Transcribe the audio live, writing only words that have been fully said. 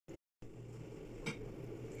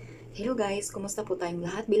Hello guys, kumusta po tayong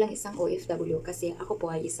lahat bilang isang OFW kasi ako po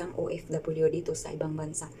ay isang OFW dito sa ibang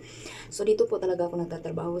bansa. So dito po talaga ako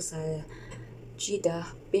nagtatrabaho sa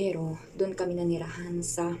Jeddah pero doon kami nanirahan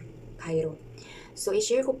sa Cairo. So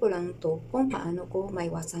i-share ko po lang to kung paano ko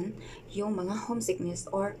maiwasan yung mga homesickness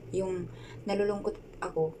or yung nalulungkot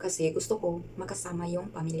ako kasi gusto ko makasama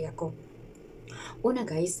yung pamilya ko. Una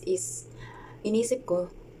guys is inisip ko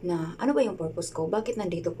na ano ba yung purpose ko? Bakit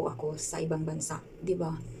nandito po ako sa ibang bansa, 'di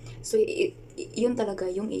ba? So yun talaga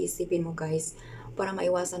yung iisipin mo guys para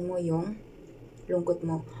maiwasan mo yung lungkot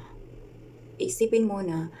mo. Isipin mo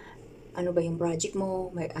na ano ba yung project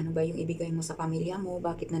mo, ano ba yung ibigay mo sa pamilya mo,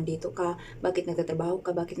 bakit nandito ka, bakit nagtatrabaho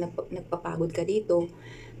ka, bakit nagpapagod ka dito.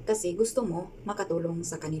 Kasi gusto mo makatulong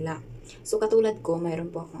sa kanila. So katulad ko,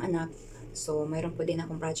 mayroon po akong anak. So mayroon po din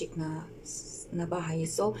akong project na bahay.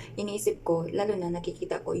 So iniisip ko, lalo na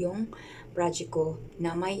nakikita ko yung project ko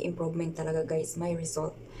na may improvement talaga guys, may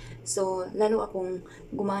result. So lalo akong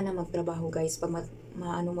gumana magtrabaho guys pag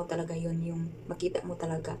maano mo talaga yun, yung makita mo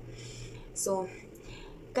talaga. So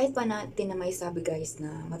kahit pa natin na may sabi guys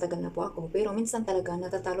na matagal na po ako, pero minsan talaga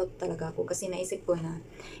natatalo talaga ako kasi naisip ko na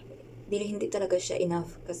hindi talaga siya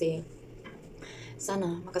enough kasi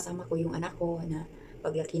sana makasama ko yung anak ko na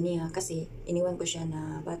paglaki niya kasi iniwan ko siya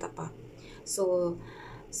na bata pa. So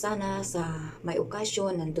sana sa may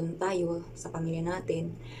okasyon nandun tayo sa pamilya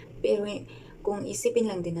natin, pero kung isipin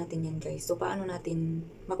lang din natin yan guys, so paano natin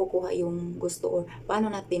makukuha yung gusto or paano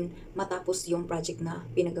natin matapos yung project na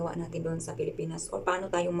pinagawa natin doon sa Pilipinas or paano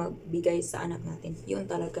tayong magbigay sa anak natin, yun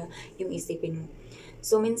talaga yung isipin mo.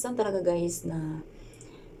 So minsan talaga guys na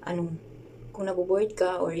ano, kung naboboard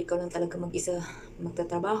ka or ikaw lang talaga mag-isa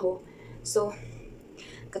magtatrabaho, so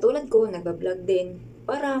katulad ko, nagbablog din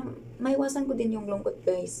para maiwasan ko din yung lungkot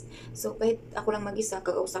guys. So kahit ako lang mag-isa,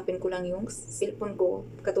 kakausapin ko lang yung cellphone ko,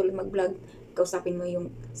 katulad mag-vlog, kausapin mo yung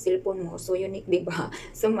cellphone mo. So unique, 'di ba?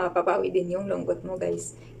 So mapapawi din yung lungkot mo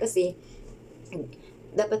guys. Kasi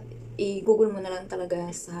dapat i-google mo na lang talaga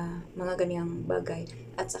sa mga ganiyang bagay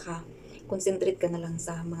at saka concentrate ka na lang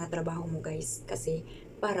sa mga trabaho mo guys kasi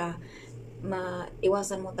para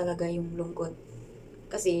maiwasan mo talaga yung lungkot.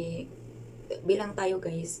 Kasi bilang tayo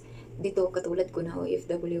guys, dito katulad ko na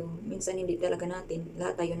OFW, minsan hindi talaga natin,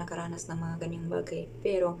 lahat tayo nakaranas ng mga ganyang bagay.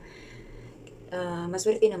 Pero,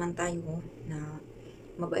 maswerte naman tayo na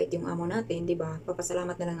mabait yung amo natin, di ba?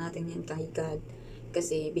 Papasalamat na lang natin yan kay God.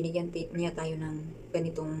 Kasi binigyan niya tayo ng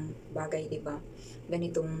ganitong bagay, di ba?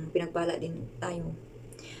 Ganitong pinagpala din tayo.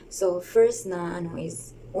 So, first na ano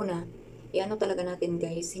is, una, iano talaga natin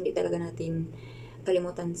guys, hindi talaga natin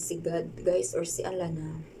kalimutan si God guys or si Allah na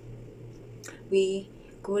we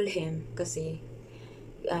call Him kasi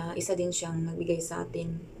isa din siyang nagbigay sa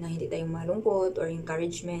atin na hindi tayong malungkot or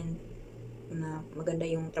encouragement na maganda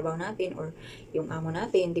yung trabaho natin or yung amo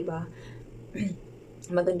natin, di ba?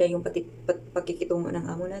 Maganda yung pakikitungo ng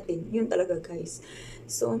amo natin. Yun talaga guys.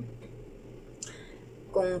 So,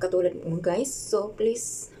 kung katulad mo guys, so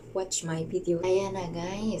please watch my video. Ayan na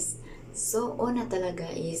guys. So, una talaga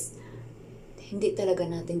is hindi talaga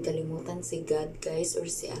natin kalimutan si God guys or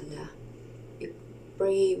si Allah.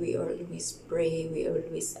 We always pray, we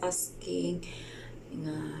always asking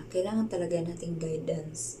na kailangan talaga nating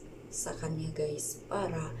guidance sa Kanya guys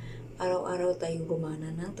para araw-araw tayo gumana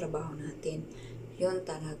ng trabaho natin. Yun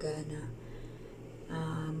talaga na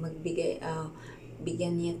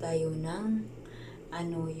bigyan niya tayo ng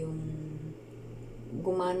ano yung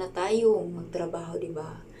gumana tayo magtrabaho, di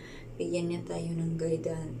ba? Bigyan niya tayo ng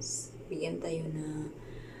guidance, bigyan tayo na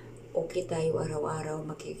okay tayo araw-araw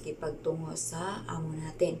makikipagtungo sa amo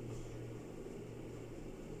natin.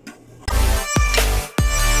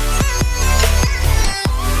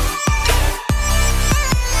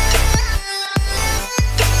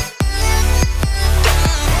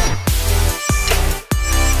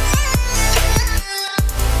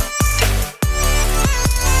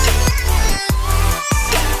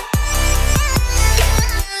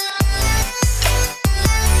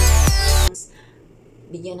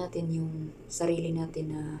 Bigyan natin yung sarili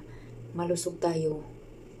natin na malusog tayo.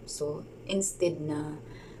 So, instead na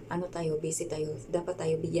ano tayo, busy tayo, dapat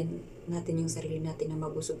tayo bigyan natin yung sarili natin na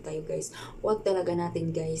mabusog tayo guys. Huwag talaga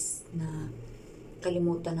natin guys na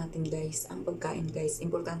kalimutan natin guys ang pagkain guys.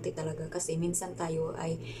 Importante talaga kasi minsan tayo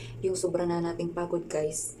ay yung sobra na nating pagod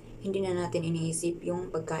guys, hindi na natin iniisip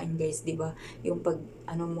yung pagkain guys, di ba? Yung pag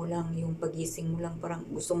ano mo lang, yung pagising mo lang, parang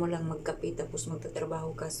gusto mo lang magkape tapos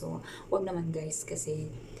magtatrabaho ka. So, wag naman guys,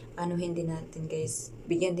 kasi hindi natin guys,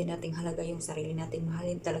 bigyan din natin halaga yung sarili natin,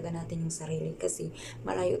 mahalin talaga natin yung sarili kasi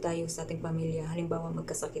malayo tayo sa ating pamilya. Halimbawa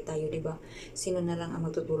magkasakit tayo, di ba? Sino na lang ang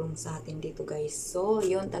magtutulong sa atin dito guys? So,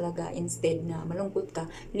 yun talaga, instead na malungkot ka,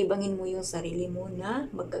 libangin mo yung sarili mo na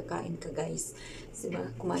magkakain ka guys.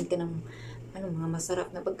 Diba? Kumain ka ng mga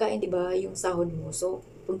masarap na pagkain, di ba? Yung sahod mo. So,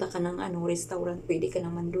 punta ka ng restaurant, pwede ka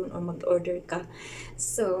naman doon or mag-order ka.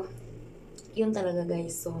 So, yun talaga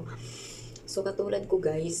guys. So katulad ko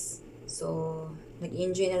guys. So,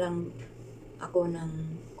 nag-enjoy na lang ako ng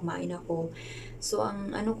kumain ako. So,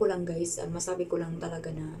 ang ko lang guys, masabi ko lang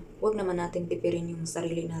talaga na wag naman natin tipirin yung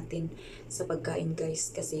sarili natin sa pagkain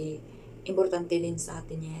guys kasi importante din sa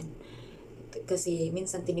atin yan. Kasi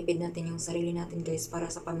minsan tinipid natin yung sarili natin guys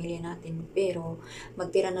para sa pamilya natin, pero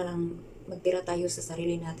magtira tayo sa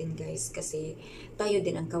sarili natin guys kasi tayo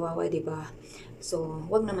din ang kawawa, di ba? So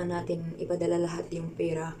wag naman natin ipadala lahat yung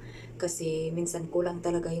pera kasi minsan kulang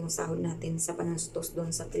talaga yung sahod natin sa panustos doon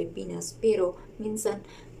sa Pilipinas, pero minsan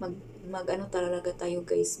talaga tayo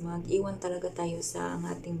guys, mag-iwan talaga tayo sa ang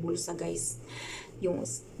ating bulsa guys. Yung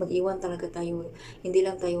mag-iwan talaga tayo, hindi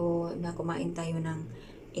lang tayo na kumain tayo ng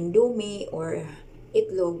Indomie or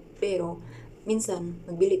itlog, pero minsan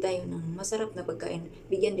magbili tayo ng masarap na pagkain.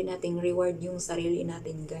 Bigyan din nating reward yung sarili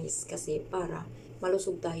natin guys kasi para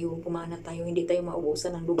malusog tayo, kumana tayo, hindi tayo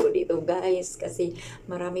maubusan ng dugo dito guys kasi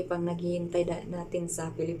marami pang naghihintay natin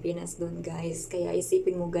sa Pilipinas doon guys. Kaya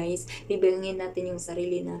isipin mo guys, libangin natin yung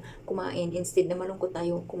sarili na kumain, instead na malungkot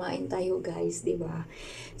tayo, kumain tayo guys, di ba?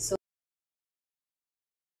 So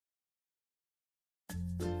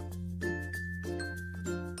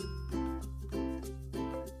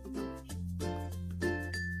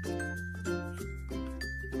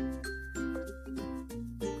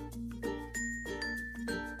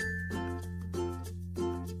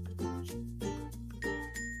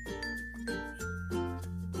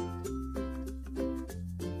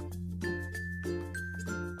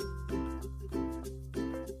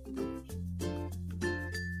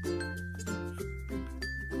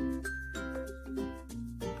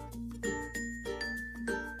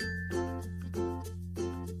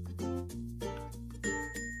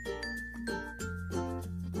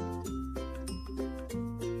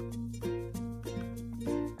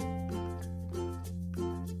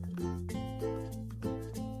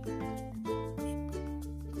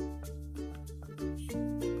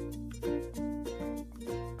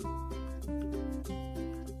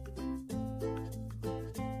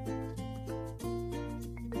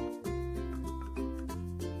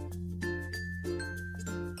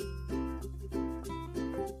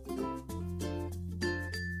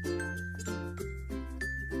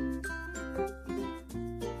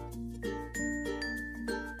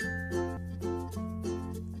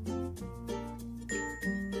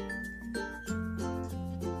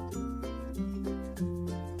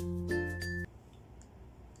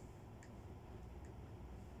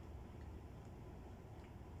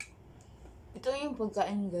ito yung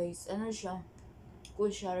pagkain guys, siya,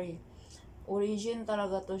 kushari. Origin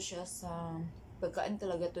talaga to siya sa, pagkain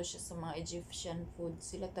talaga to siya sa mga Egyptian food.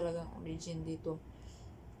 Sila talagang origin dito.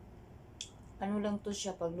 Lang to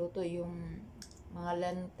siya pagluto, yung mga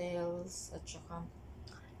lentils at saka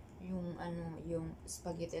yung yung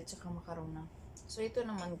spaghetti at saka macarona. So ito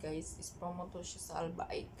naman guys, is promoto siya sa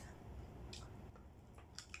albaik.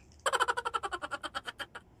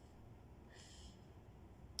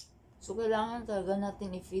 So, kailangan talaga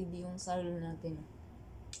natin i-feed yung sarili natin.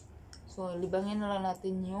 So, libangin na lang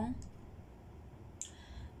natin yung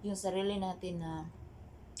sarili natin na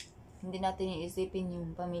hindi natin iisipin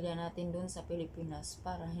yung pamilya natin doon sa Pilipinas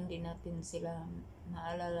para hindi natin sila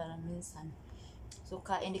maalala lang minsan. So,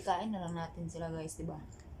 kain na lang natin sila guys, diba?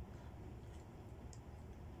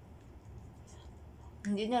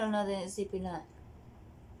 Hindi na lang natin isipin na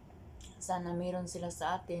sana mayroon sila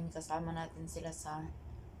sa atin, kasama natin sila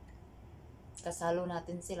kasalo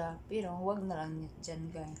natin sila, pero huwag na lang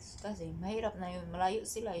dyan guys kasi mahirap na yun, malayo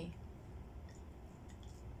sila eh.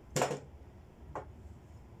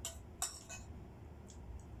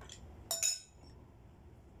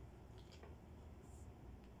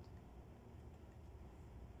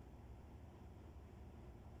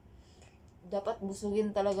 Dapat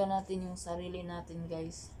busugin talaga natin yung sarili natin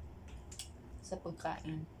guys sa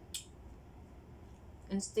pagkain,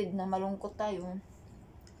 instead na malungkot tayo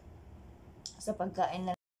sa pagkain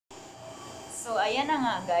na. So, ayan na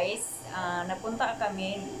nga guys,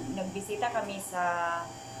 nagbisita kami sa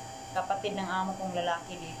kapatid ng amo kong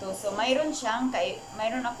lalaki dito. So mayroon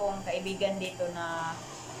akong kaibigan dito na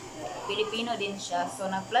Pilipino din siya. So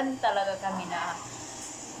nagplan talaga kami na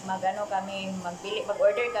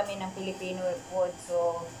mag-order kami ng Filipino food.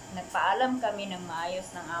 So nagpaalam kami ng maayos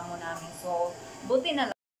ng amo namin. So buti na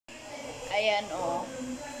lang. Ayan, oh.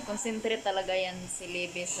 Concentrate talaga yan si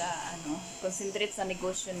Libby sa concentrate sa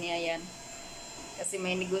negosyo niya yan. Kasi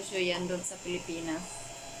may negosyo yan doon sa Pilipinas.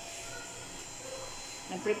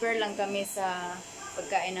 Nag-prepare lang kami sa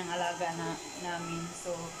pagkain ng alaga namin.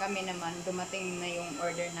 So kami naman, dumating na yung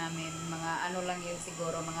order namin. Mga lang yun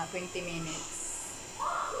siguro, mga 20 minutes.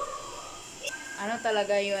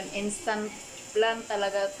 Talaga yun, instant plan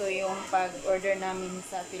talaga to yung pag-order namin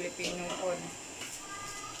sa Filipino food.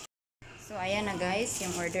 So, ayan na guys,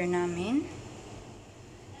 yung order namin.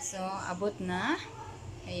 So, abot na.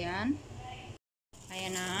 Ayan.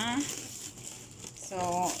 Ayan na. So,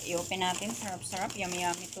 i-open natin. Sarap-sarap.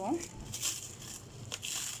 Yummy-yummy to.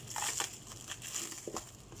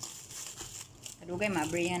 Kadugay,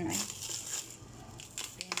 mabrihan ay.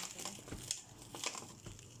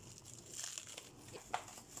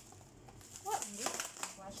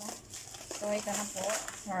 So, ito na po.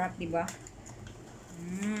 Sarap, diba?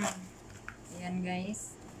 Ayan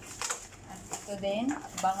guys. At ito din,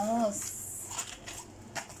 bangus.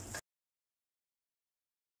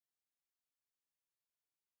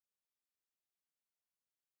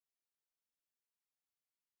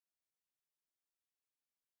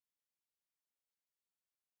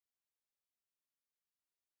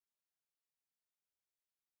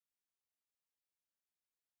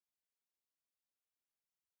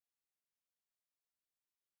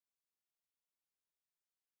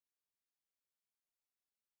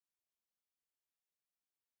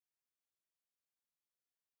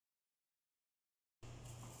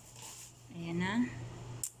 Ayan na.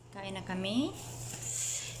 Kain na kami.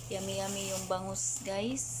 Yummy-yummy yung bangus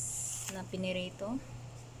guys na pinirito.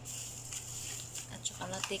 At saka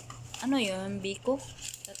latik. Ano yun? Biko?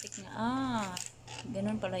 Latik na.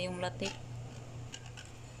 Ganun pala yung latik.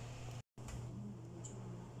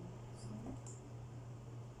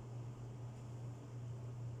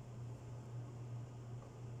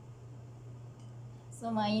 So,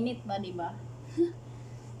 mainit ba, diba?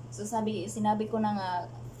 So, sinabi ko na nga,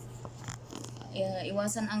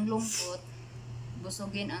 iwasan ang lungkot,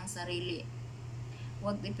 busugin ang sarili.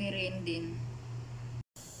 Huwag ipirin din.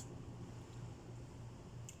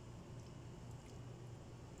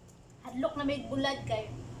 Hadlok na may bulad kay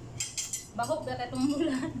bahog na itong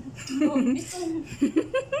bulad.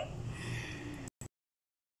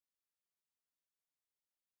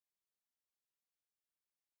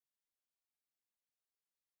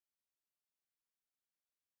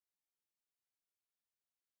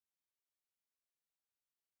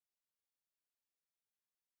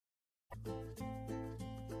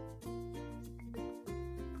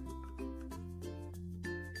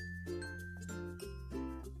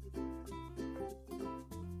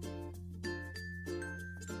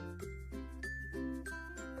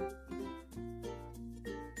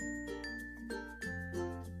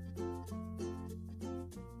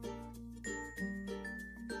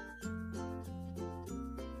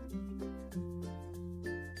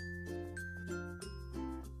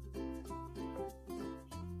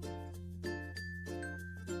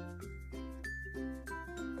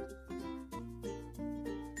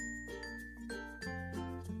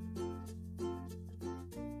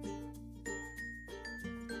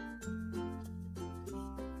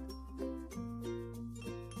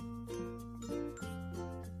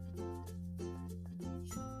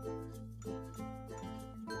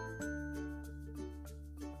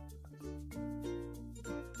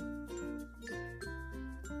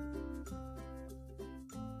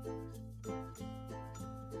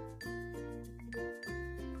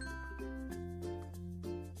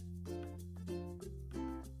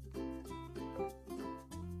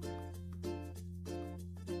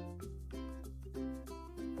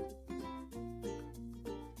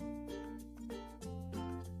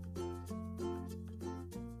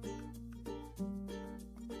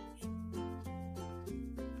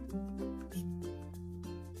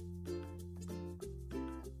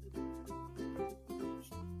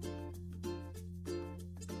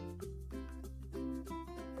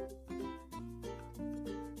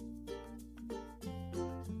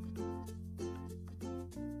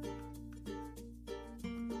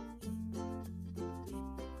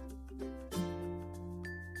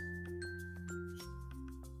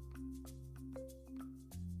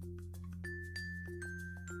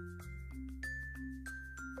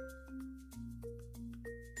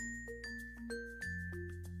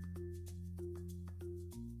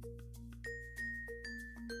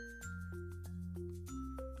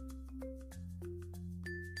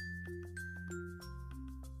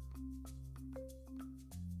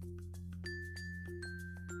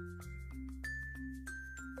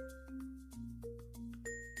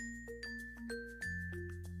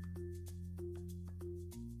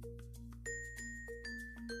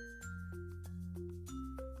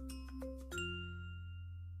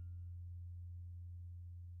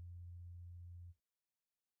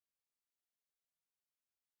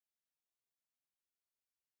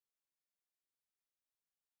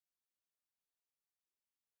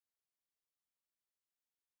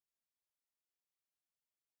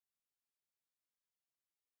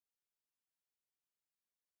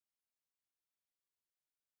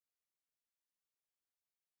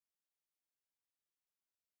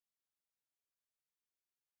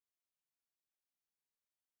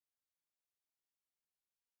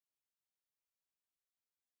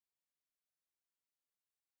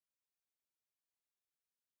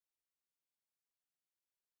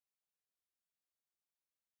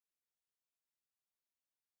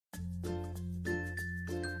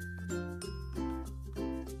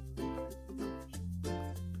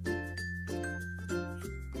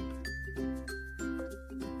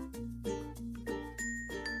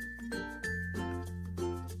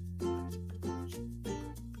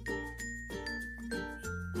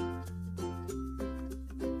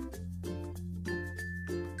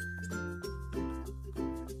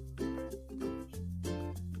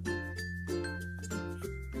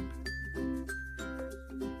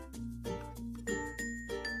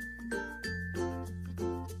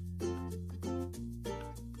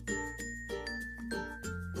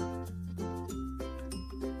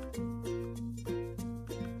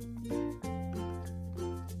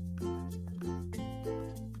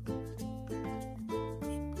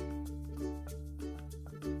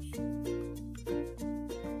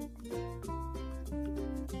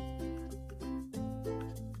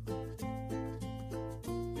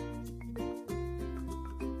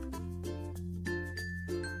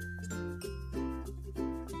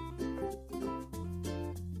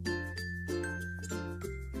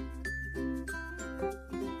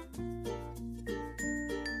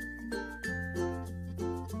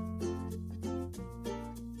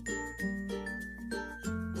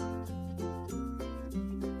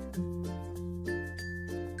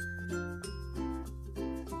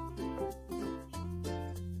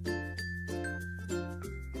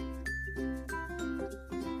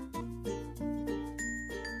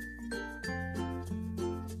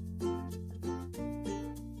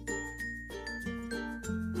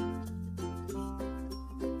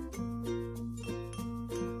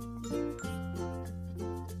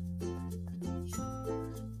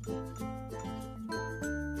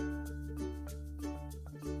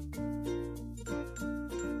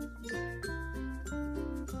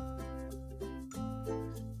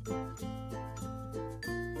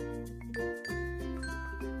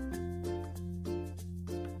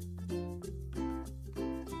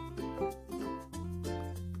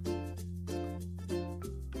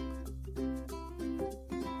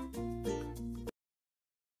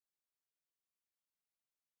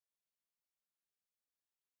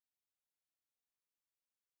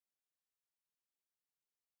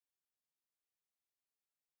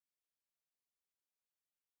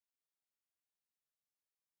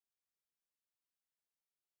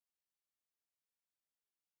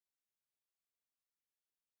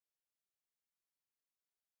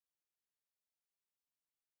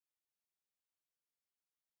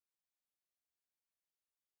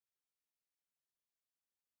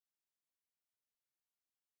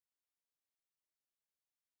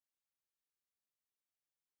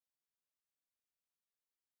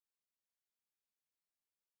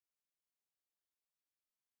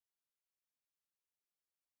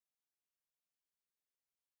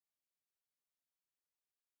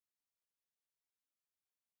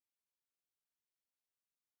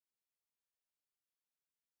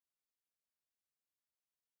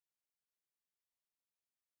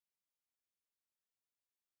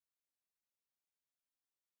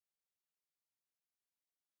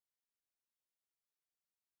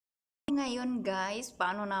 Ngayon guys,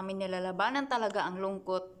 paano namin nilalabanan talaga ang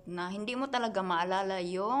lungkot na hindi mo talaga maalala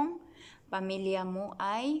yung pamilya mo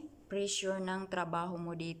ay pressure ng trabaho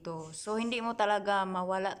mo dito. So, hindi mo talaga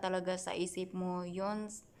mawala talaga sa isip mo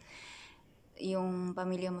yung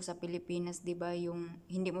pamilya mo sa Pilipinas, 'di ba? Yung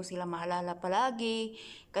hindi mo sila maalala palagi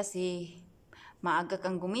kasi maaga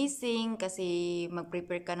kang gumising kasi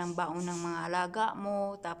mag-prepare ka ng baon ng mga alaga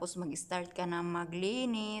mo, tapos mag-start ka na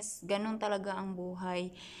maglinis. Ganun talaga ang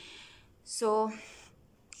buhay. So,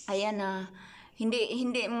 ayan na, hindi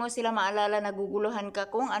mo sila maalala, naguguluhan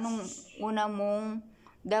ka kung anong una mong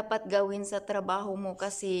dapat gawin sa trabaho mo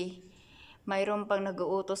kasi mayroon pang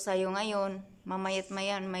nag-uutos sa'yo ngayon, mamayat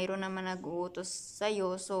mayan, mayroon naman nag-uutos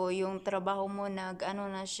sa'yo. So, yung trabaho mo ano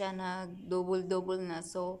na siya, nag double-double na.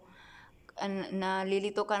 So,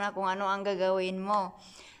 nalilito ka na kung ano ang gagawin mo.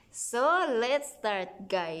 So, let's start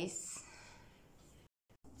guys.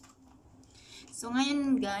 So,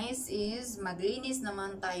 ngayon guys is maglinis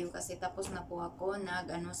naman tayo kasi tapos na po ako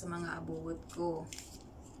sa mga abugot ko.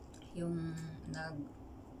 Yung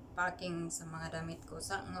packing sa mga damit ko.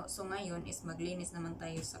 So, ngayon is maglinis naman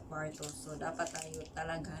tayo sa kwarto. So, dapat tayo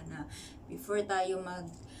talaga na before tayo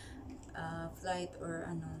flight or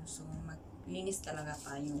so maglinis talaga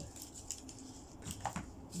tayo.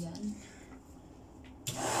 Yan.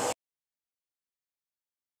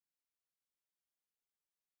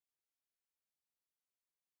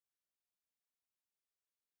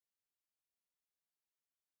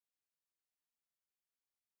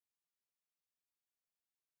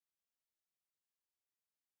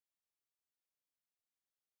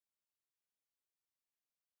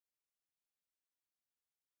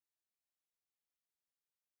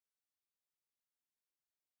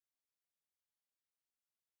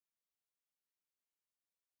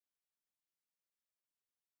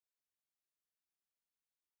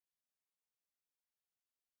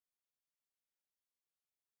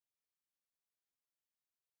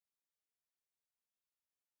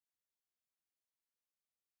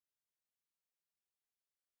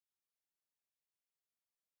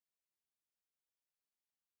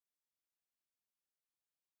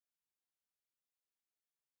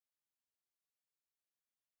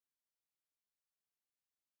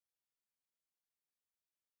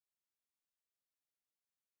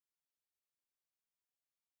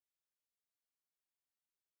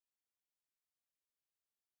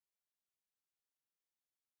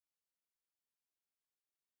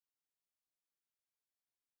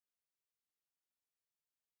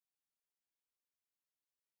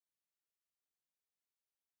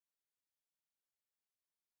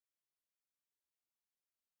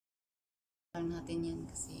 lang natin yan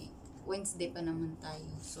kasi Wednesday pa naman tayo.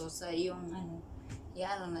 So sa yung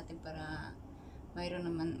iyan lang natin para mayroon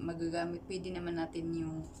naman magagamit. Pwede naman natin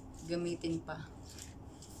yung gamitin pa.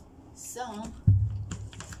 So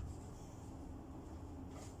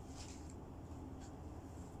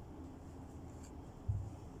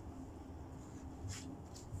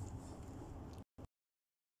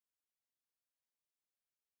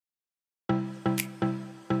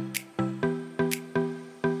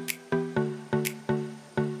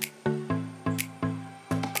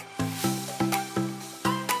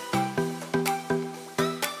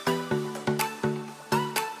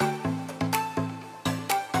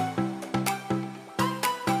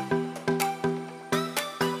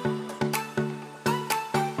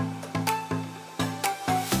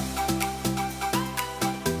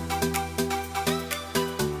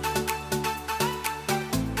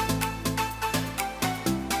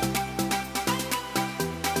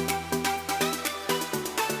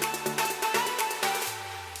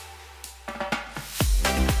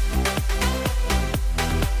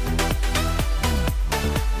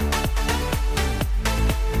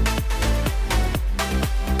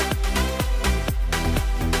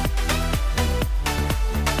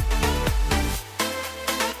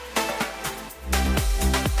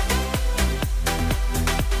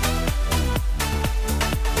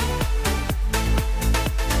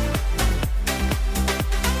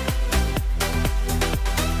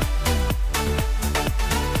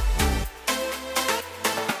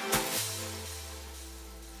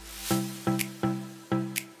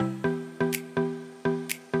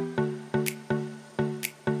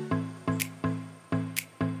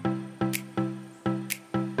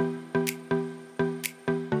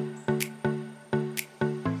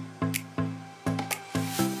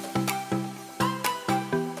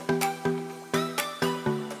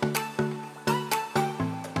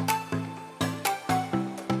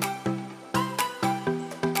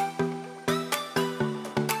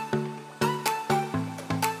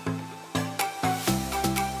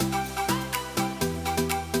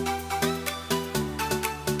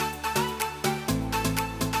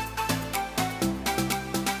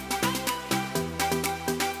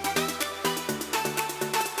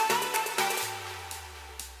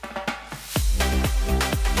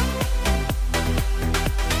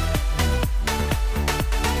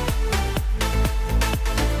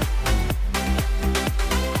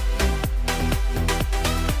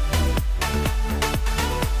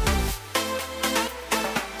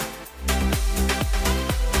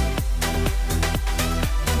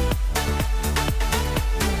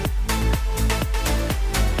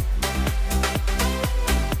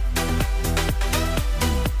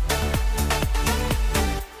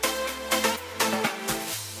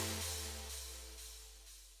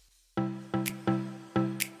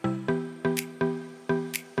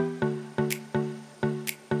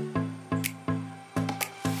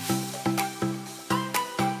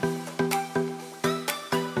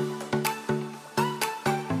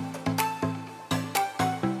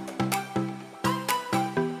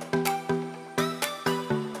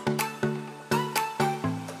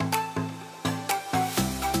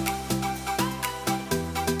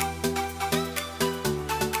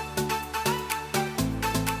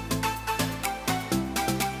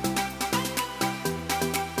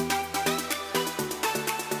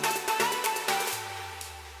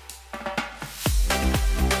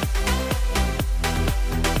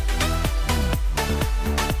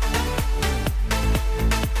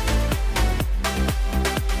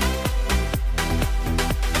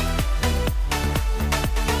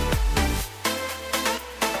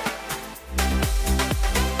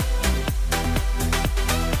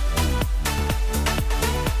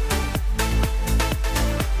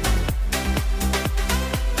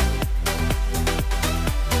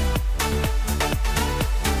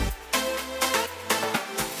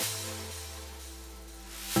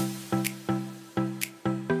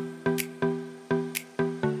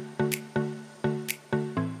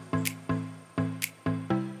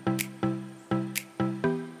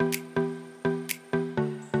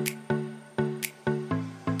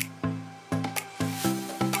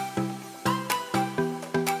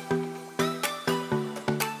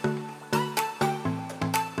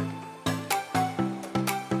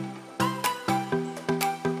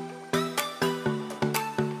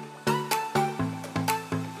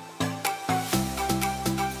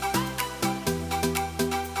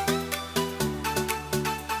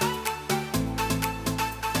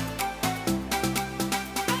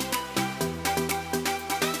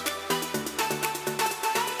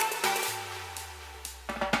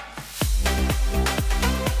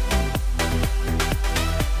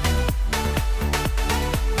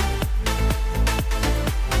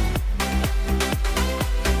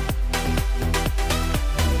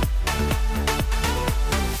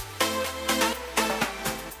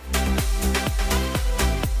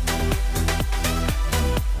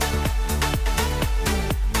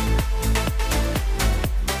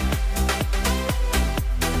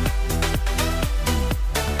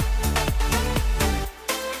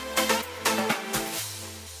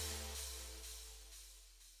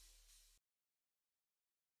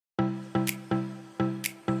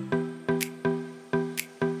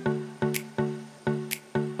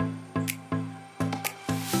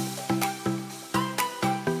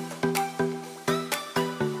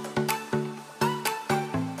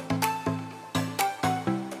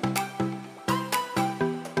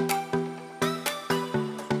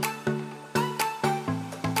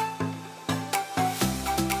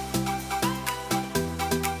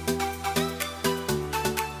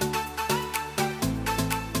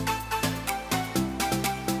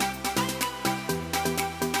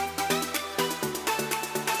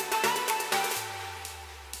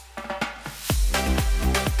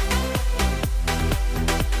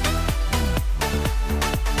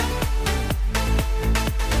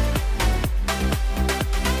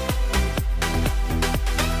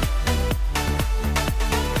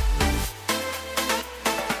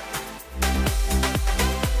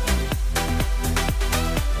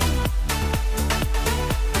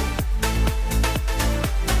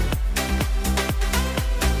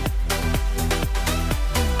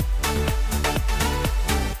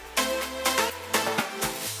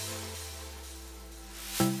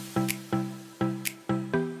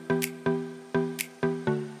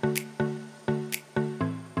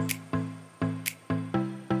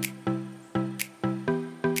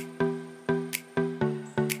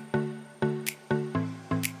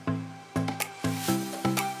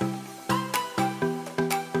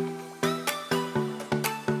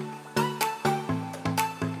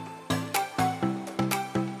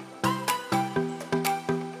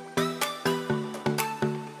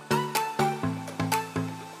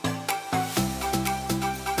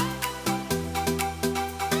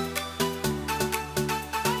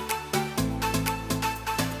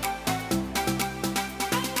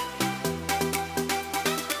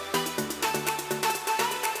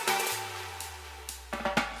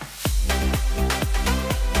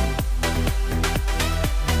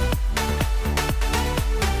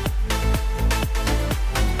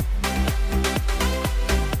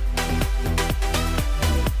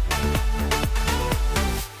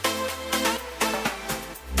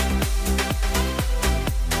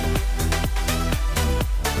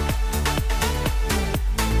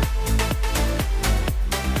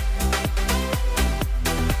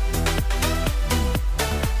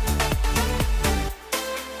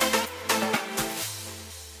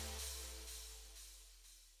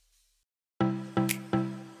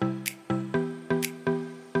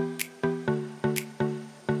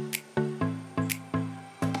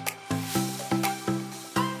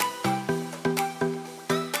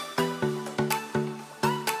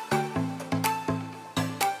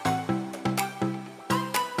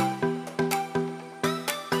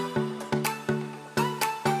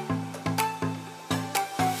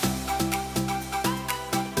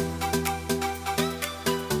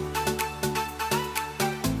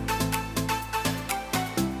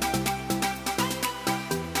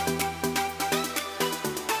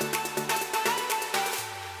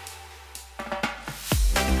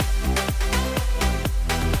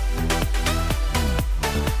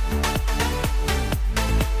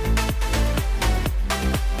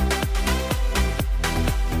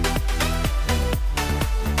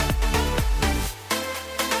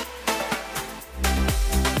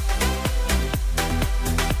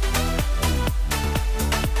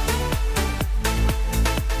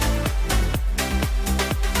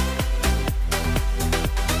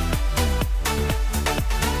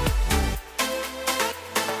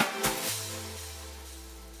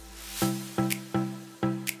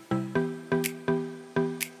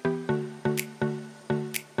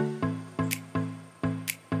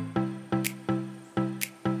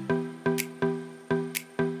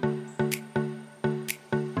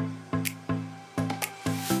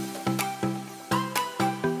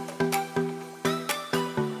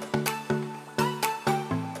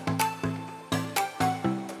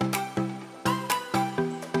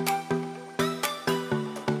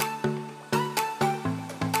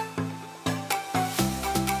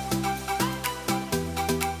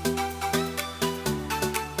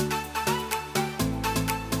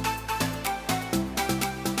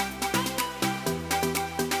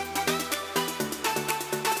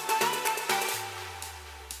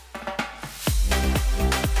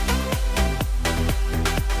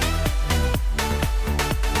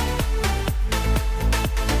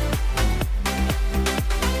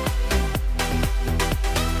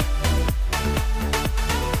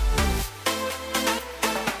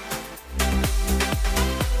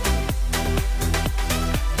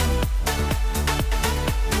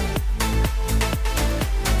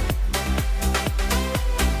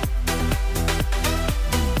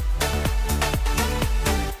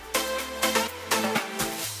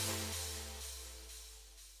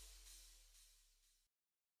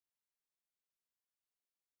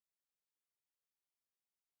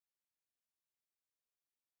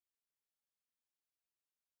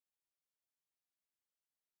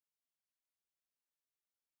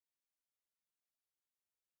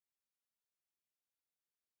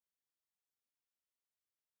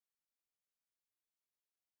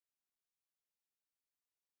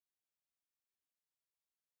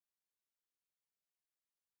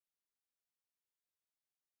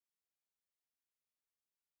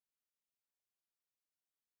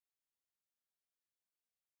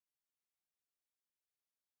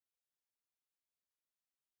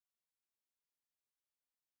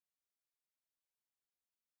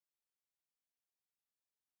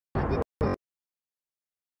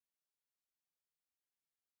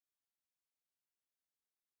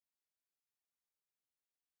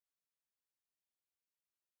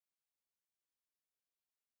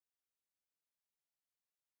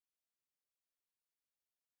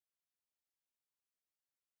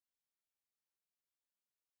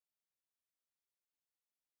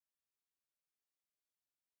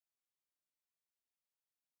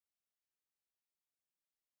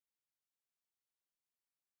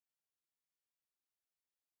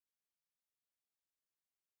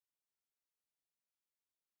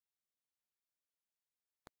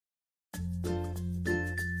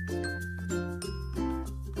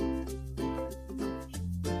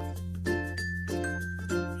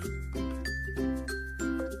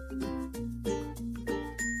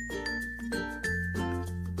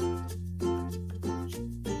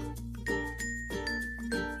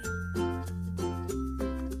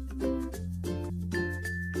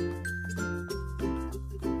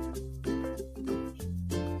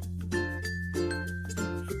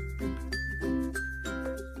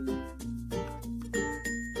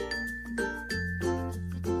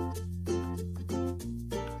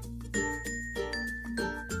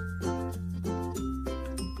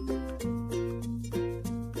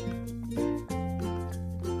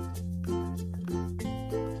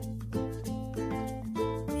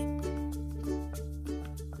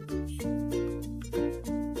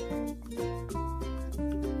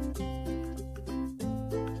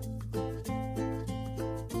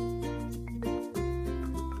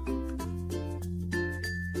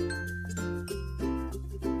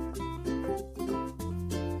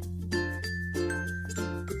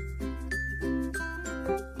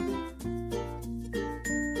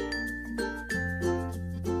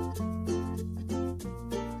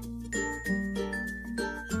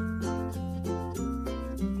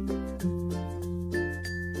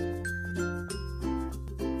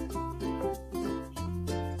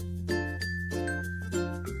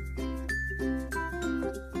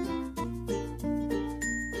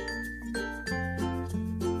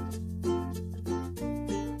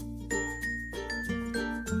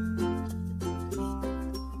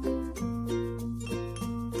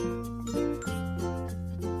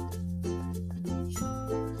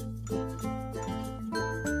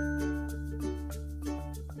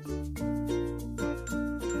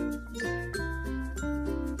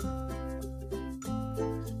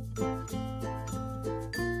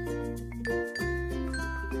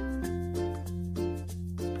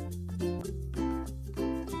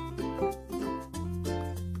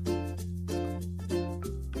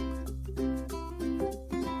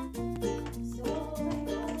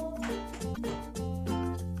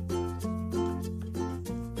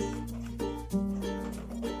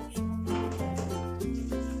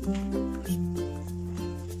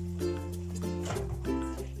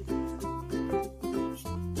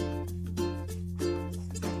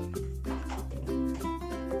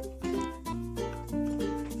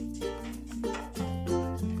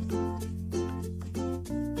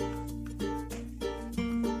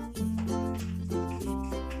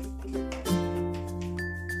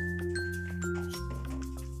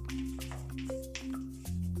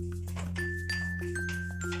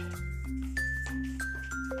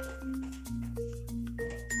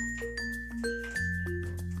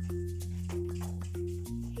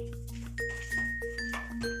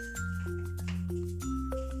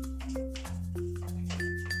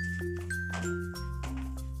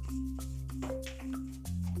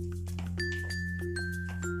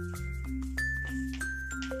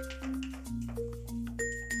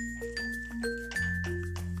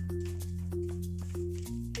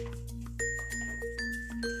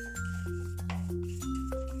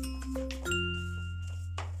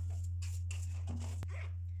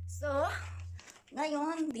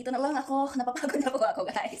ngayon, dito na lang ako. Napapagod na po ako,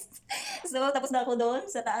 guys. So, tapos na ako doon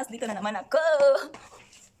sa taas. Dito na naman ako.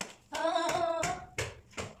 Ah.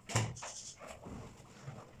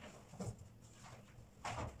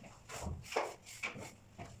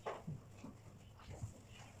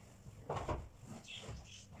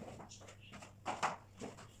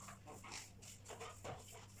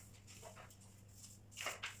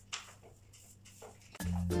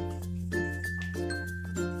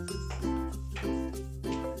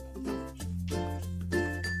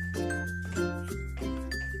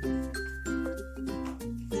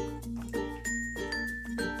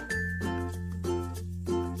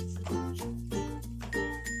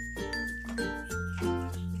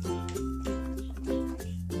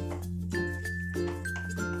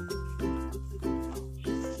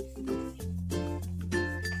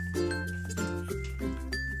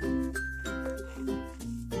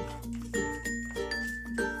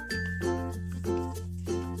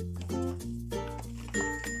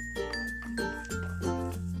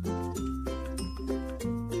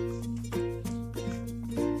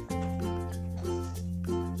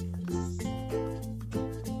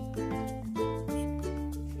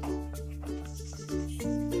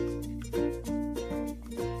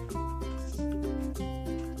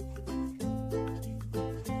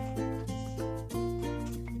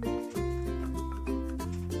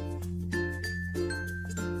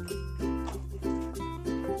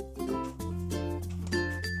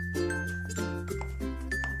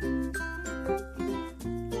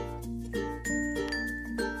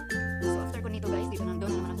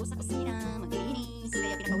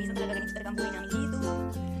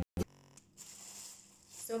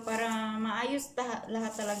 So, para maayos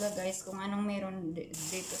lahat talaga guys, kung anong meron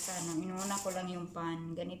dito sa ano, inuuna ko lang yung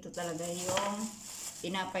pan. Ganito talaga yung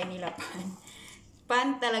tinapay nila pan.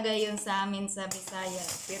 Pan talaga yun sa amin sa Bisaya.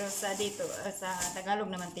 Pero sa dito, sa Tagalog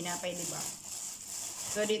naman tinapay, di ba?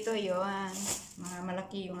 So, dito yun. Mga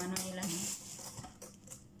malaki yung ano nila.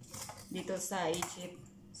 Dito sa Egypt.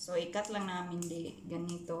 So, ikat lang namin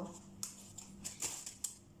ganito.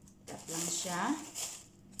 Ikat lang siya.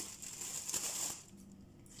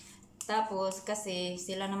 Tapos kasi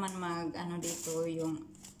sila naman ano dito yung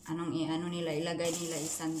ano nila ilagay nila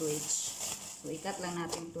i-sandwich. So ikat lang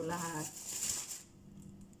natin 'to lahat.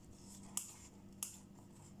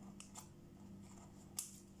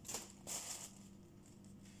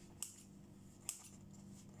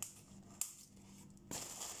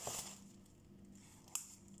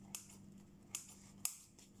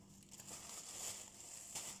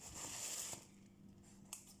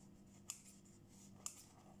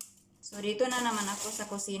 So, dito na naman ako sa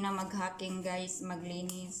kusina mag-hacking guys,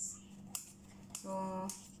 maglinis. So,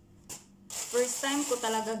 first time ko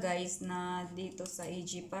talaga guys na dito sa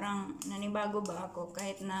Egypt. Parang nanibago ba ako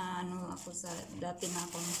kahit na ano ako sa, dati na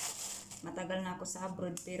ako, matagal na ako sa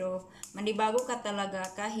abroad. Pero manibago ka talaga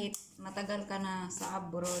kahit matagal ka na sa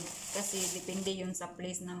abroad. Kasi depende yun sa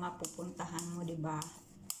place na mapupuntahan mo, diba?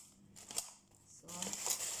 So,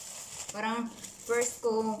 parang first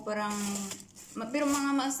ko, parang pero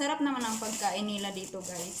mga masarap naman ang pagkain nila dito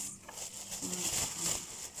guys.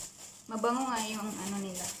 Mabango nga yung ano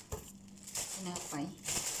nila. Tinapay.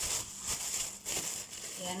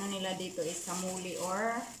 Kaya ano nila dito is samuli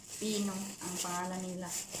or pino ang pangalan nila.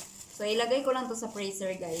 So ilagay ko lang to sa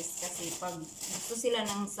freezer guys. Kasi pag gusto sila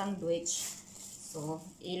ng sandwich, so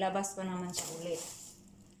ilabas ko naman siya ulit.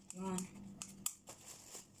 Yun.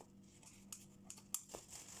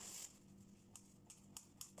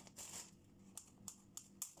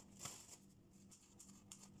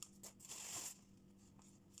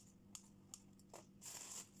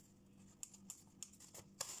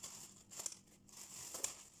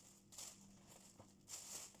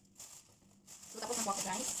 So, tapos na po ako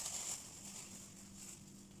guys.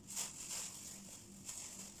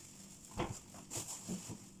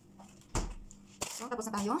 So, tapos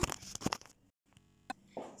na tayo.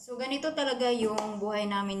 So, ganito talaga yung buhay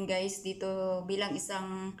namin guys dito bilang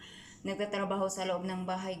isang nagtatrabaho sa loob ng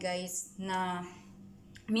bahay guys na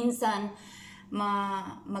minsan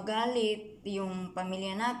magalit yung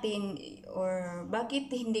pamilya natin or bakit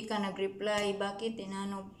hindi ka nag-reply, bakit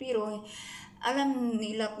inano, pero alam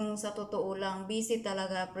nila kung sa totoo lang busy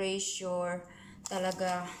talaga, pressure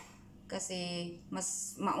talaga kasi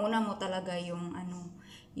mas mauna mo talaga yung ano,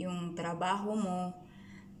 yung trabaho mo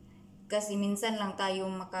kasi minsan lang tayo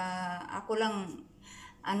ako lang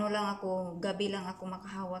ano lang ako, gabi lang ako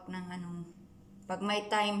makahawak ng ano, pag may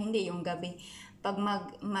time, hindi yung gabi, pag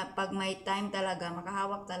may time talaga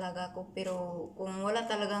makahawak talaga ako, pero kung wala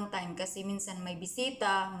talagang time kasi minsan may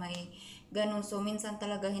bisita, may ganun. So, minsan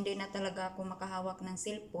talaga hindi na talaga ako makahawak ng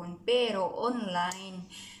cellphone, pero online.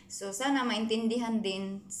 So, sana maintindihan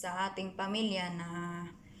din sa ating pamilya na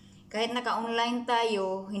kahit naka-online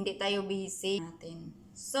tayo, hindi tayo busy natin.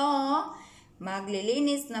 So,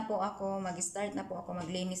 maglilinis na po ako, mag-start na po ako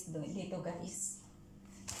maglinis dito guys.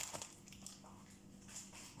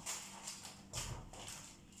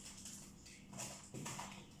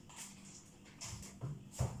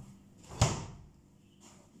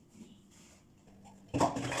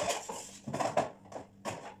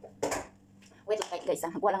 Wait lang guys,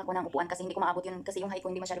 kuha lang ako ng upuan kasi hindi ko maabot yun kasi yung height ko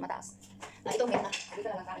hindi masyado mataas. Ito meron na. Dito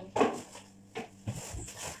na lang kain.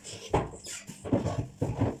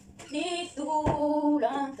 Dito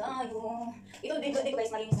lang tayo. Dito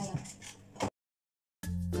guys, malinis na yan.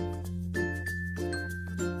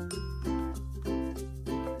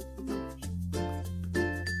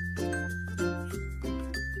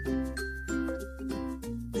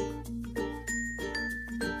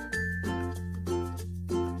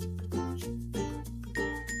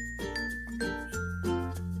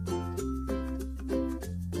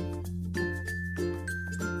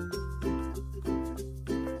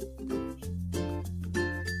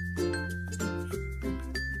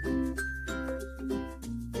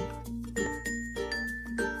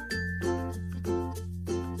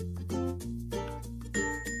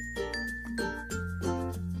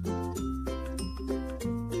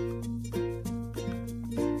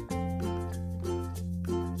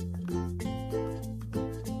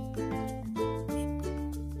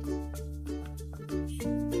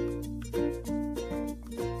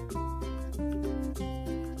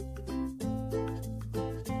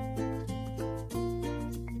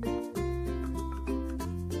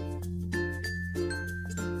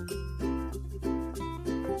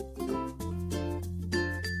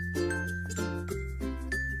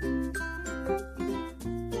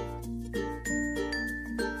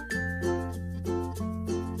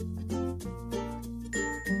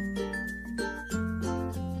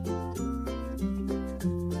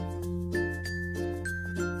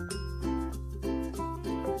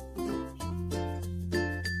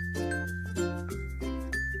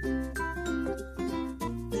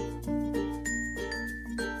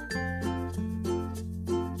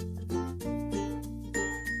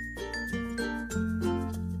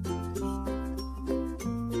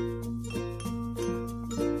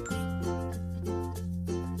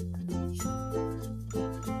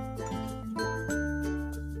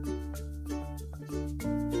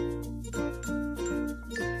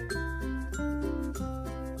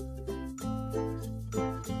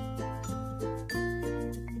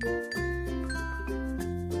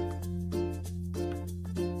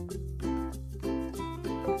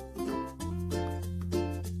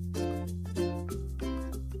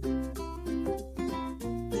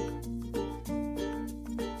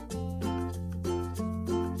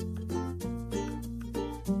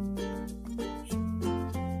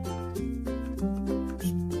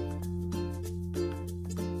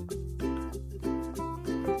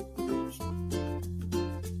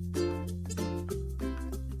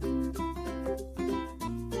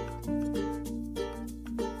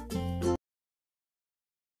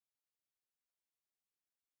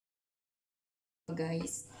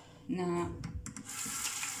 Guys, na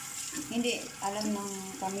hindi alam ng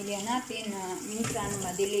pamilya natin na minsan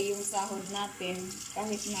madili yung sahod natin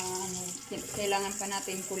kahit na kailangan pa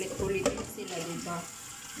natin kulit-kulitin sila, diba?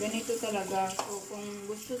 Ganito talaga. So, kung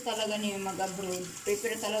gusto talaga niyo mag-abroad,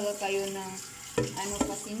 prepare talaga kayo ng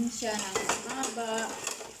pasensya, ng haba.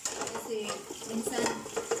 Kasi minsan,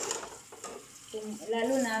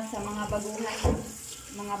 lalo na sa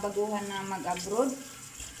mga baguhan na mag-abroad,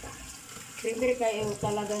 prepare kayo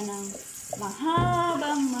talaga ng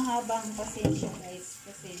mahabang pasensya guys,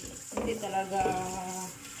 kasi hindi talaga,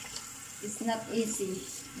 it's not easy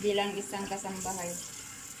bilang isang kasambahay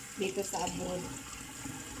dito sa abroad.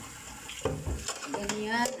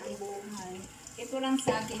 Ganyan ang buhay. Ito lang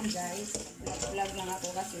sa akin guys, vlog lang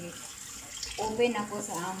ako kasi open ako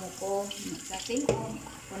sa amo ko, sa cellphone,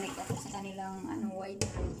 connect ako sa kanilang wifi,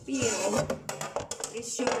 pero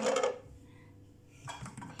pressure.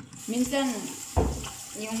 Minsan,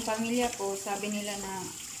 yung pamilya ko, sabi nila na,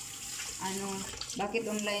 bakit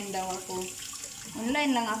online daw ako?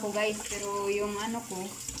 Online lang ako guys, pero yung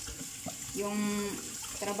yung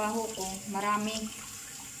trabaho ko, marami.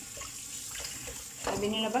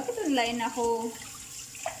 Sabi nila, bakit online ako?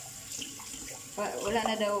 Wala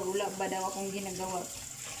ba daw akong ginagawa?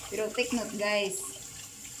 Pero take note guys,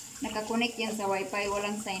 nakakonect yan sa wifi,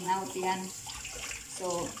 walang sign out yan.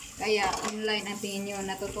 So, kaya online ang tingin nyo,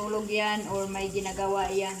 natutulog yan or may ginagawa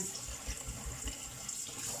yan.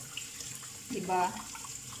 Diba?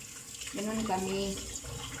 Ganun kami.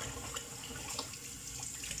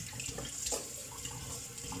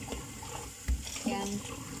 Yan.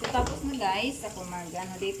 So, tapos na guys, ako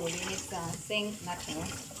dito, linis sa sink na to.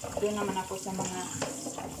 Doon naman ako sa mga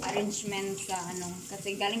arrangement sa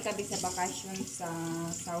kasi galing kami sa bakasyon sa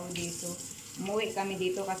Saudi. So, umuwi kami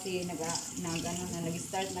dito kasi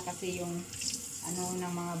nag-start na kasi yung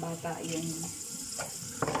ng mga bata, yung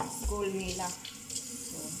school nila.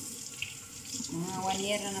 So, mga 1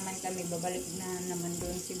 year na naman kami, babalik na naman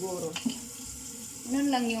doon siguro. Ganun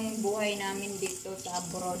lang yung buhay namin dito sa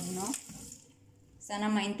abroad, no? Sana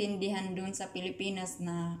maintindihan doon sa Pilipinas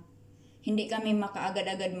na hindi kami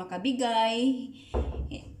makaagad-agad makabigay.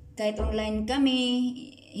 Kahit online kami,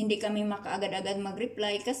 hindi kami makaagad-agad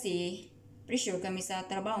mag-reply kasi pressure kami sa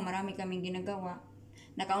trabaho. Marami kaming ginagawa.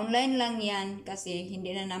 Naka-online lang yan kasi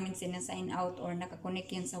hindi na namin sinasign out or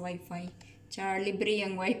nakakonect yan sa wifi. Char, libre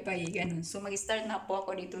yung wifi, ganun. So, mag-start na po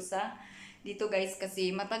ako dito guys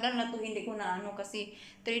kasi matagal na to hindi ko na kasi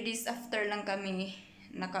 3 days after lang kami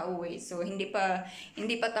nakauwi. So, hindi pa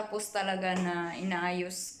tapos talaga na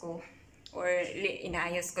inaayos ko or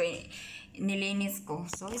nilinis ko.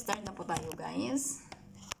 So, start na po tayo guys.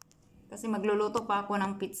 Kasi magluluto pa ako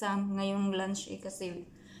ng pizza ngayong lunch kasi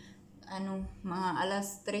mga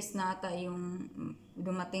alas 3 na ata yung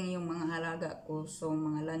dumating yung mga alaga ko. So,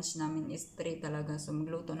 mga lunch namin is 3 talaga. So,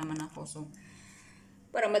 magluto naman ako. So,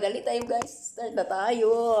 para madali tayo guys. Start na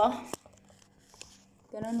tayo.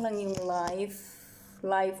 Ganun lang yung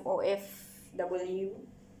life OFW.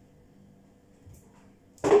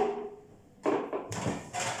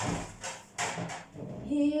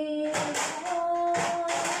 Here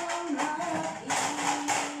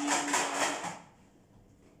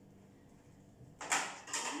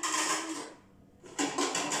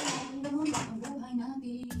ang buhay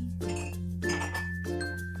natin.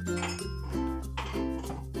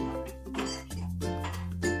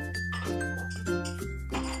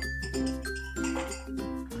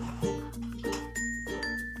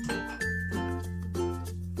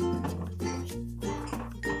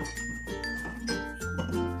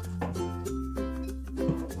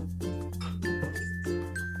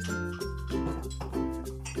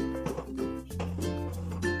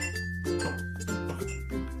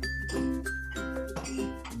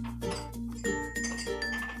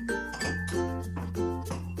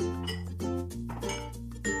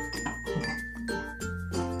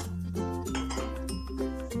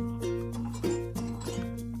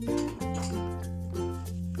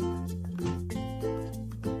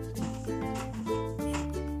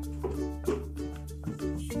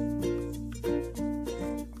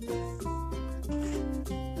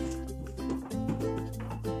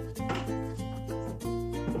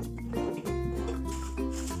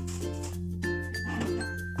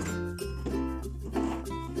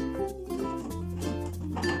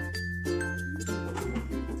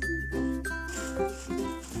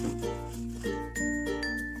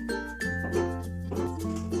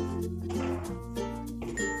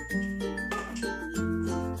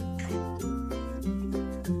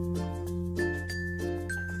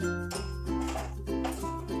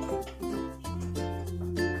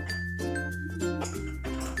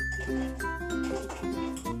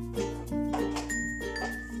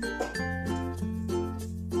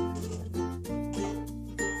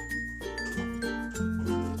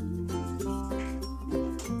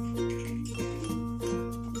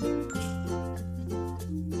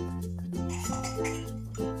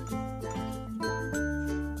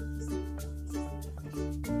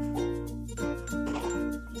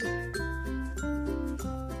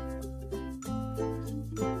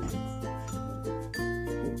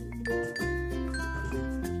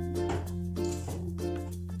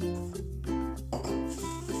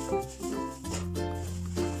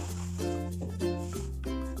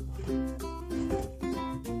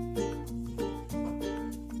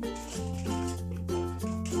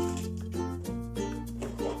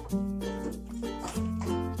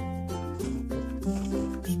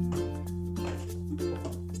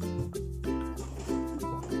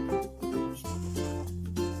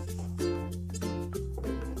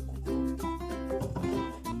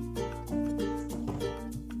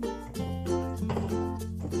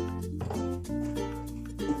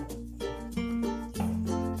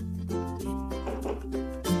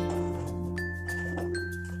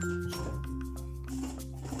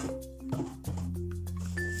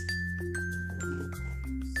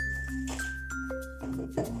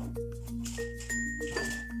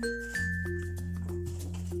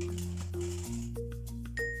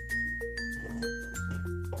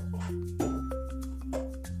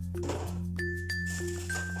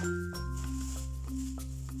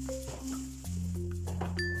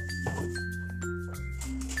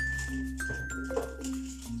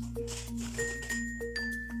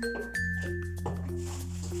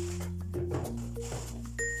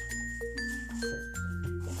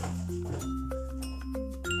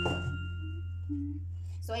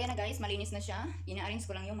 So ayan na guys, malinis na siya. Ina-arrange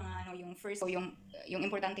ko lang yung mga ano, yung first, so yung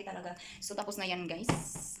importante talaga. So tapos na yan guys.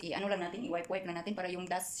 I-ano lang natin, i-wipe lang natin para yung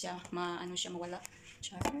dust siya, ano siya mawala.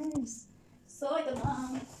 Charles. So ito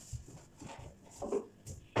na.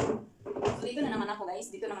 So dito na naman ako guys,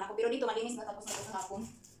 dito naman ako. Pero dito malinis na, tapos na ito sa hapon.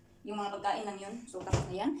 Yung mga pagkain lang yun. So tapos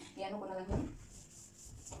na yan. I-ano ko na lang yun.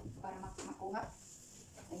 Para makuha.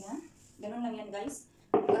 Ayan. Ganun lang yan guys.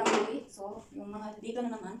 Para makuha. So yung mga dito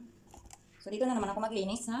na naman. So, dito na naman ako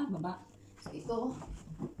maglinis sa baba. So,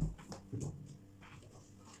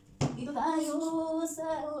 dito tayo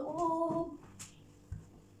sa loob.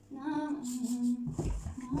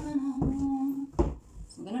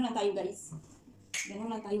 So, ganun lang tayo guys. Ganun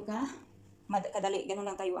lang tayo kadali. Ganun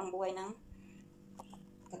lang tayo ang buhay ng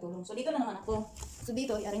katulong. So, dito na naman ako. So,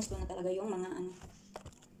 dito, i-arrange ko na talaga yung mga ano.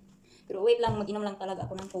 Pero wait lang, mag-inom lang talaga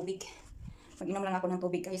ako ng tubig. Mag-inom lang ako ng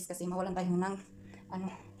tubig guys kasi mawalan tayo ng ano.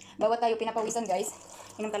 Bawat tayo pinapawisan guys,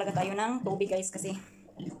 inom talaga tayo ng tubig guys kasi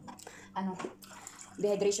ano,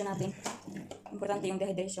 dehydration natin. Importante yung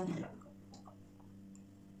dehydration.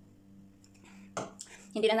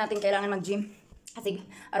 Hindi na natin kailangan mag-gym kasi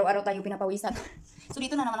araw-araw tayo pinapawisan. So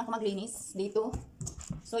dito na naman ako maglinis, dito.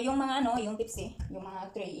 So yung mga ano, yung tips yung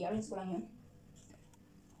mga tray, i-arrange ko lang yun.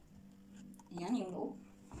 Ayan, yung loob.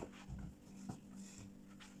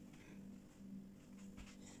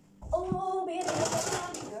 Oh, baby,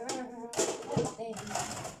 girl. Okay.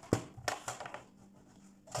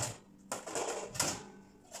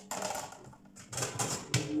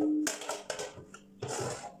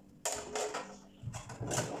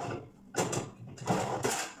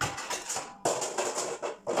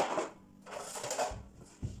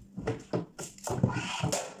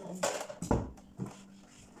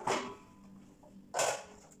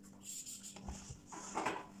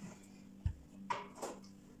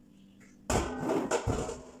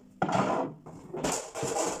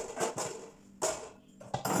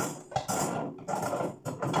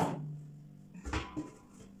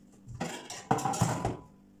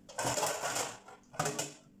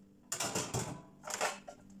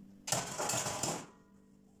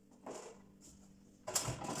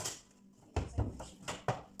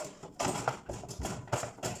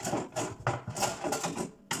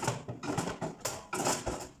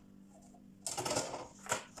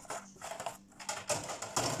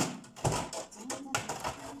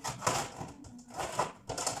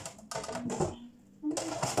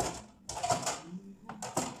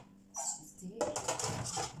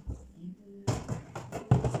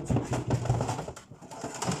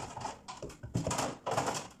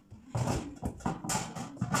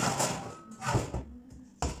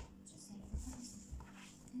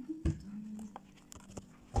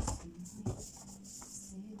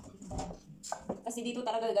 Kasi dito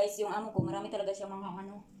talaga guys, yung amo ko, marami talaga siya mga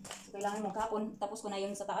ano. So, kailangan mo kapon. Tapos ko na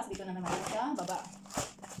yun sa taas, dito na naman sa baba.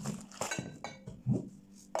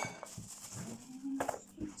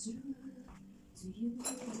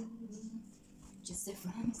 Just a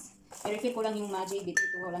friends. I-refill ko lang yung magic, dito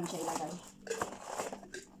ko lang siya ilagay.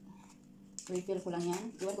 Refill ko lang yan.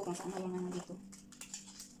 Iwan ko kung saan na yung ano dito.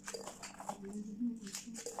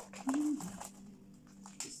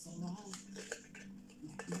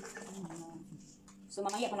 So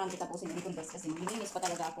mamaya ko lang tapusin yung contest kasi maglilinis pa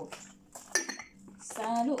talaga ako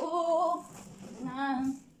sa loob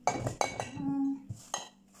ng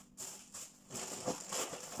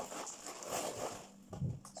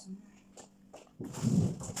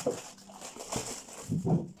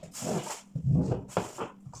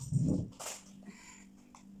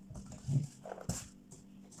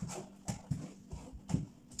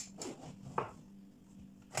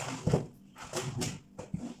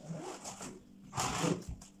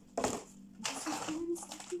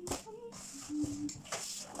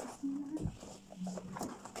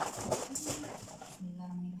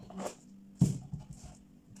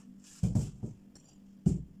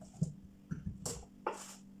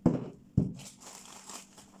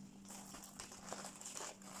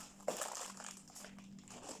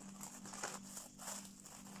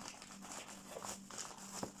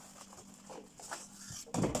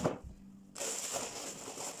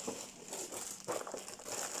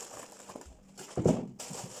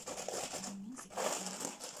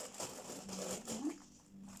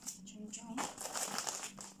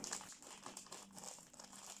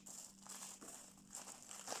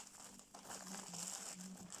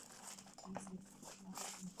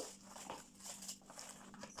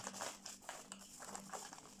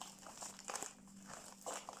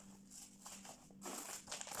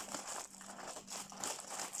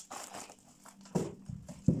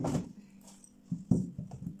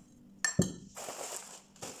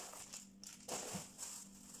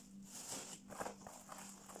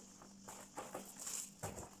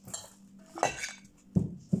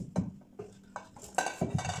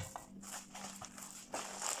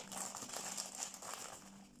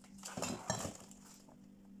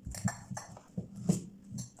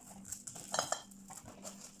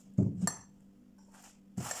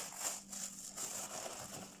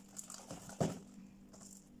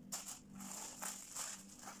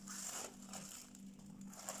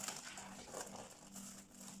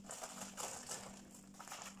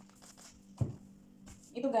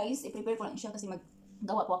ito guys, i-prepare ko lang siya kasi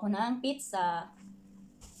maggawa po ako ng pizza.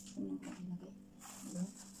 Ano ko ilagay?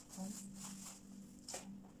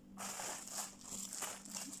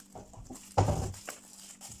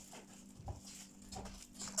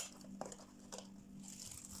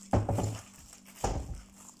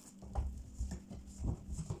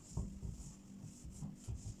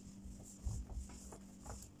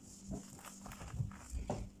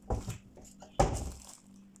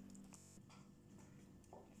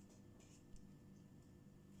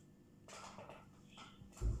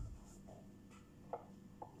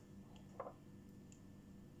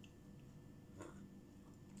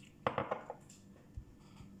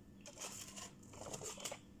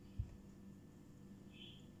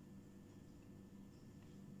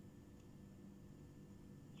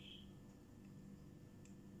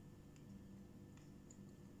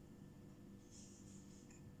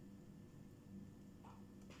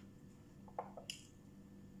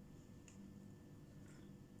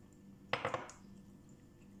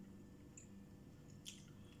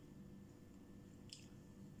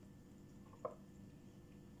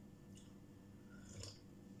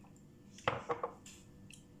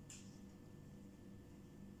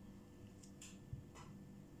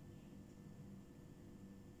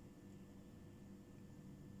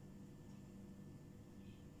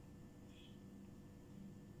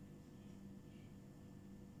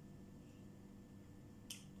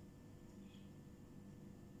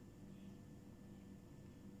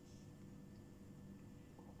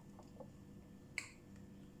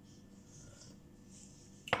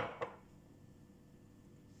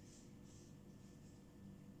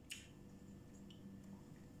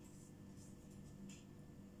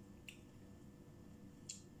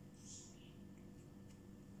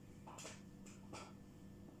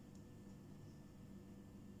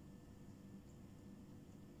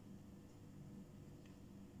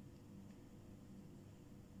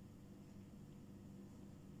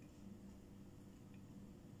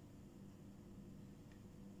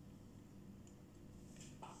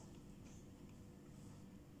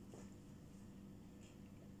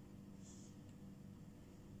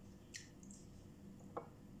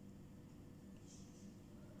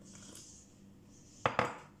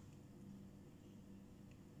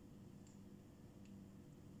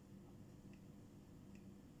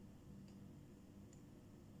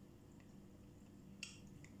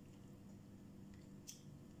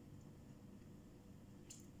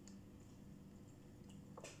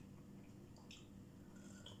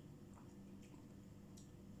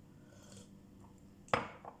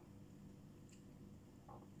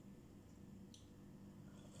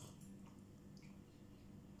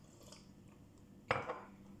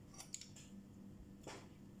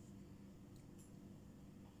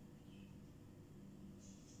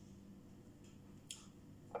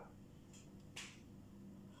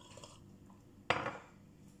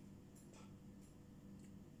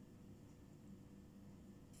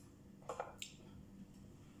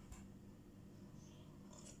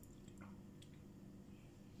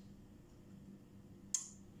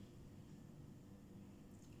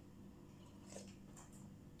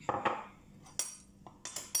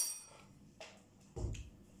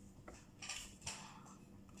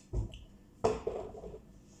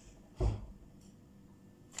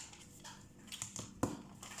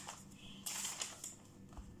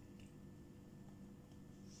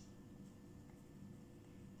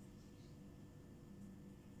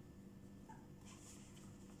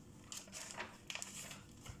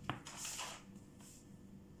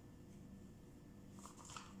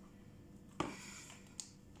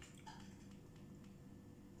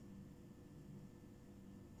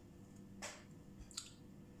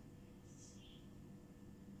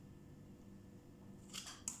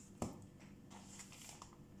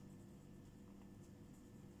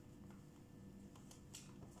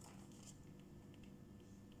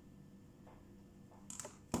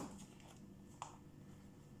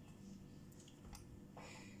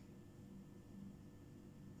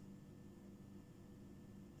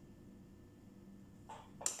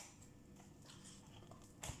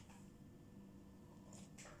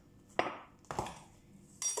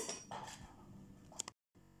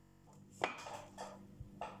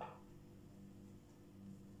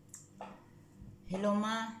 Hello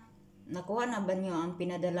ma, nakuha na ba niyo ang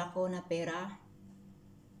pinadala ko na pera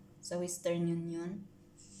sa Western Union?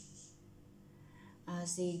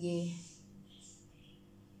 Sige.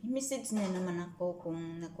 I-message na naman ako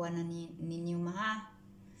kung nakuha na ninyo ma ha.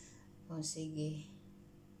 Sige.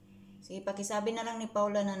 Sige, pakisabi na lang ni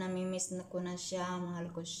Paula na namimiss na ko na siya,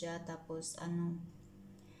 mahal ko siya, tapos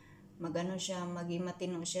magano siya, maging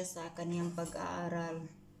matino siya sa kaniyang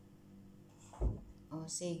pag-aaral. O,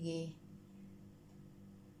 sige.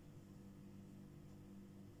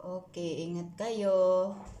 Okay, ingat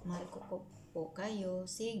kayo. Mahal ko po kayo.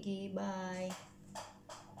 Sige, bye.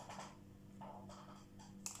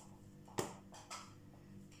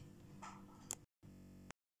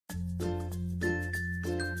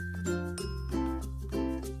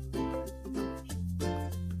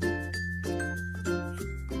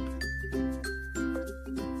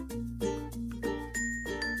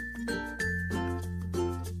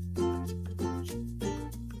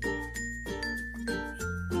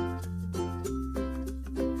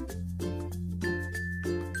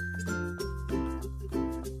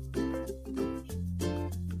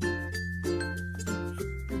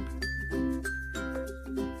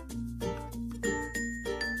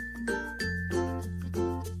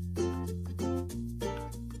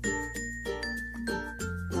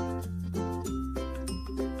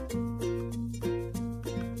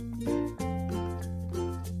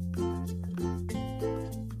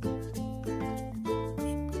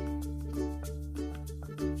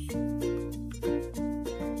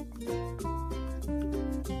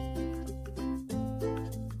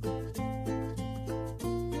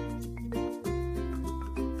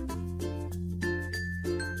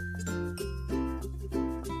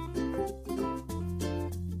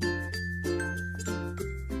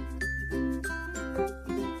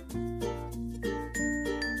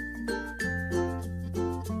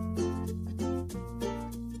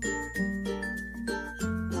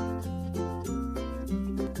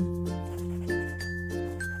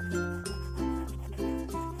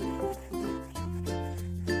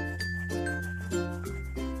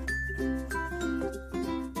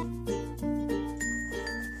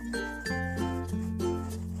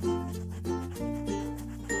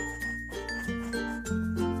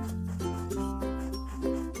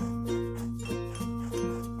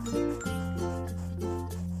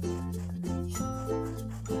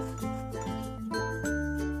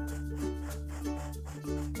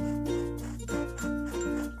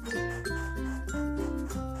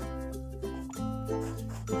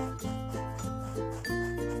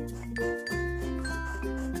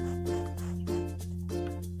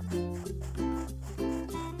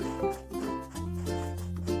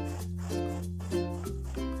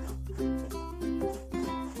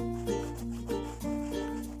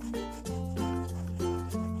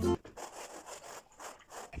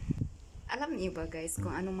 Alam niyo ba guys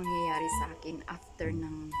kung anong mangyayari sa akin after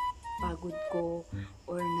ng pagod ko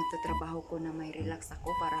or nagtatrabaho ko na may relax ako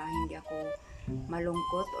para hindi ako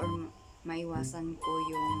malungkot or maiwasan ko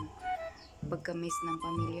yung pagka-miss ng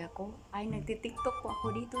pamilya ko? Ay, nagtitiktok po ako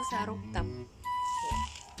dito sa rooftop.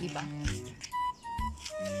 Diba?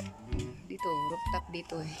 Dito, rooftop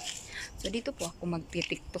dito eh. So, dito po ako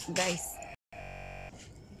magtitiktok guys.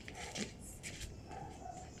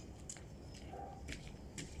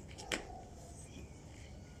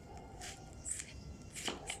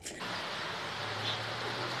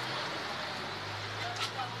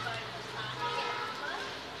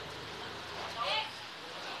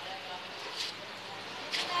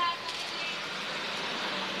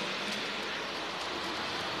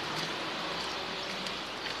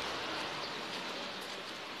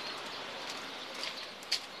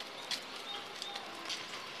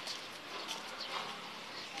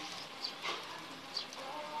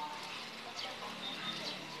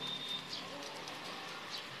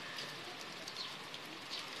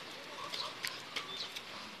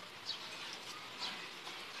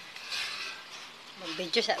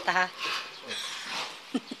 Mag-video sa ta.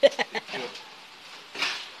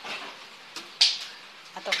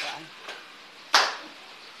 Ato ko an.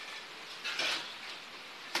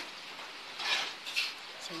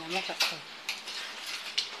 Sinamok sa ko.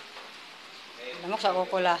 Sinamok sa ko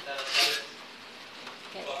pula.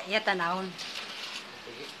 Ya tanahon.